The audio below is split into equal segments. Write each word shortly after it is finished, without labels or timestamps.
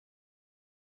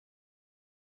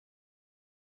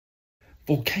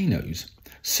Volcanoes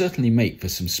certainly make for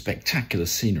some spectacular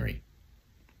scenery.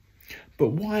 But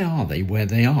why are they where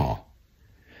they are?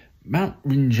 Mount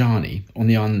Rinjani on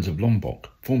the island of Lombok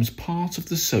forms part of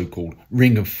the so-called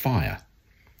Ring of Fire,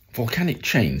 volcanic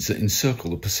chains that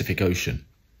encircle the Pacific Ocean.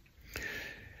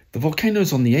 The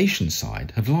volcanoes on the Asian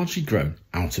side have largely grown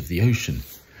out of the ocean.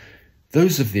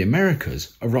 Those of the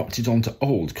Americas erupted onto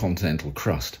old continental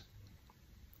crust.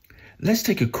 Let's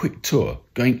take a quick tour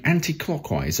going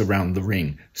anti-clockwise around the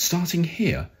ring, starting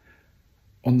here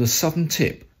on the southern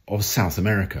tip of South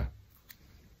America.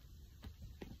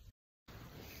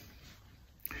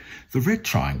 The red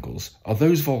triangles are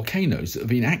those volcanoes that have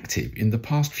been active in the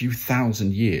past few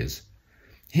thousand years,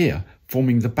 here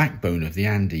forming the backbone of the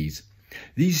Andes.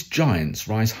 These giants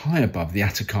rise high above the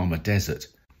Atacama Desert,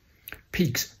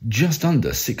 peaks just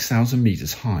under 6,000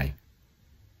 meters high.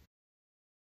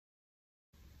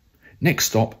 Next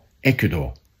stop,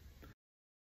 Ecuador.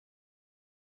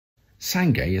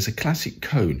 Sangay is a classic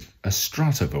cone, a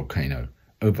stratovolcano,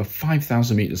 over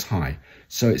 5,000 meters high,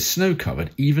 so it's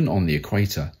snow-covered even on the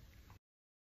equator.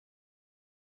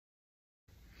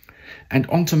 And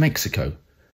on to Mexico.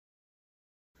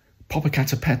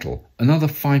 Popocatépetl, another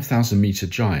 5,000 meter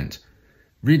giant,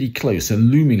 really close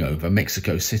and looming over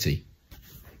Mexico City.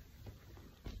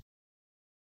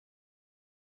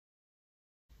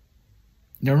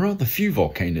 There are rather few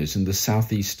volcanoes in the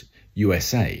southeast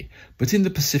USA, but in the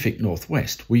Pacific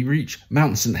Northwest we reach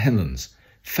Mount St. Helens,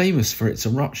 famous for its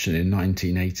eruption in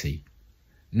 1980.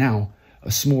 Now,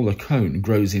 a smaller cone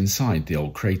grows inside the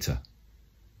old crater.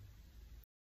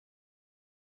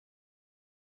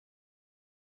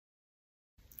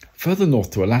 Further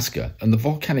north to Alaska and the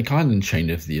volcanic island chain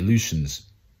of the Aleutians.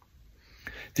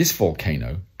 This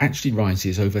volcano actually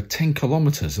rises over 10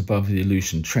 kilometers above the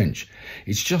Aleutian Trench.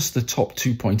 It's just the top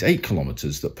 2.8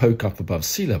 kilometers that poke up above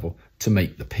sea level to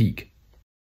make the peak.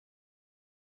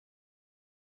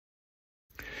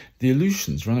 The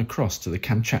Aleutians run across to the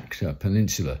Kamchatka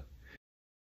Peninsula.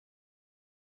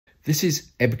 This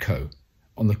is Ebco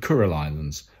on the Kuril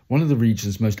Islands, one of the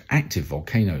region's most active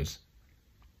volcanoes.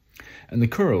 And the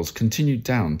Kurils continued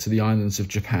down to the islands of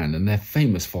Japan and their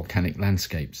famous volcanic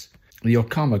landscapes. The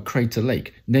Okama Crater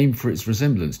Lake, named for its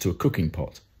resemblance to a cooking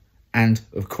pot. And,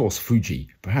 of course, Fuji,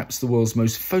 perhaps the world's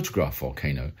most photographed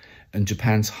volcano and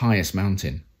Japan's highest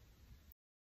mountain.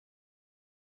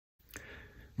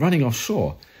 Running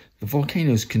offshore, the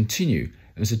volcanoes continue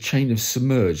as a chain of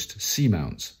submerged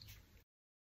seamounts.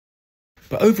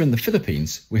 But over in the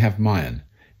Philippines, we have Mayon,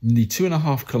 nearly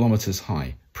 2.5 kilometers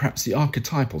high, perhaps the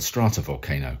archetypal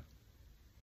stratovolcano.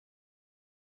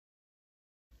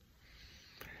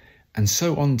 And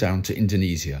so on down to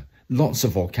Indonesia, lots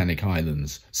of volcanic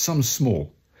islands, some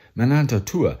small. Manado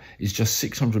Tua is just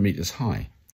 600 meters high.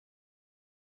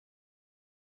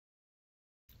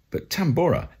 But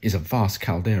Tambora is a vast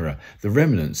caldera, the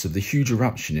remnants of the huge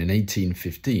eruption in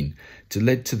 1815 that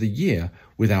led to the year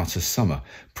without a summer,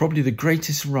 probably the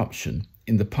greatest eruption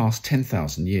in the past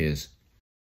 10,000 years.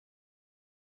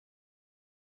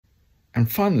 And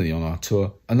finally on our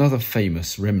tour, another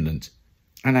famous remnant,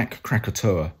 Anak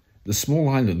Krakatoa, the small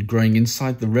island growing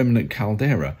inside the remnant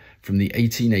caldera from the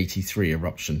 1883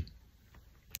 eruption.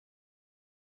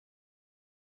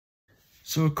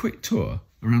 So a quick tour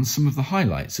around some of the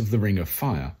highlights of the Ring of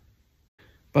Fire.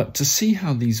 But to see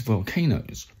how these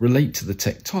volcanoes relate to the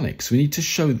tectonics, we need to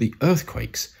show the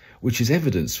earthquakes, which is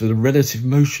evidence for the relative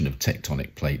motion of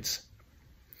tectonic plates.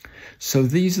 So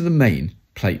these are the main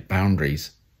plate boundaries.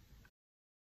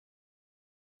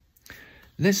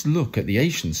 Let's look at the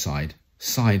Asian side,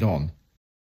 side on.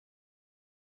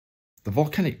 The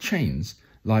volcanic chains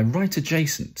lie right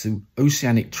adjacent to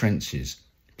oceanic trenches,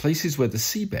 places where the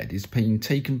seabed is being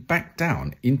taken back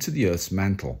down into the Earth's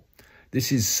mantle.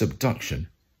 This is subduction.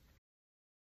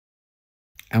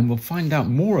 And we'll find out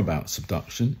more about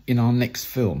subduction in our next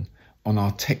film on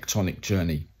our tectonic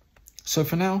journey. So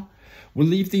for now, we'll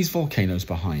leave these volcanoes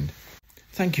behind.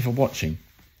 Thank you for watching.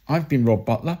 I've been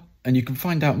Butler, and you can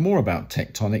find out more about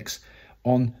tectonics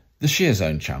on the Shear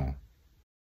channel.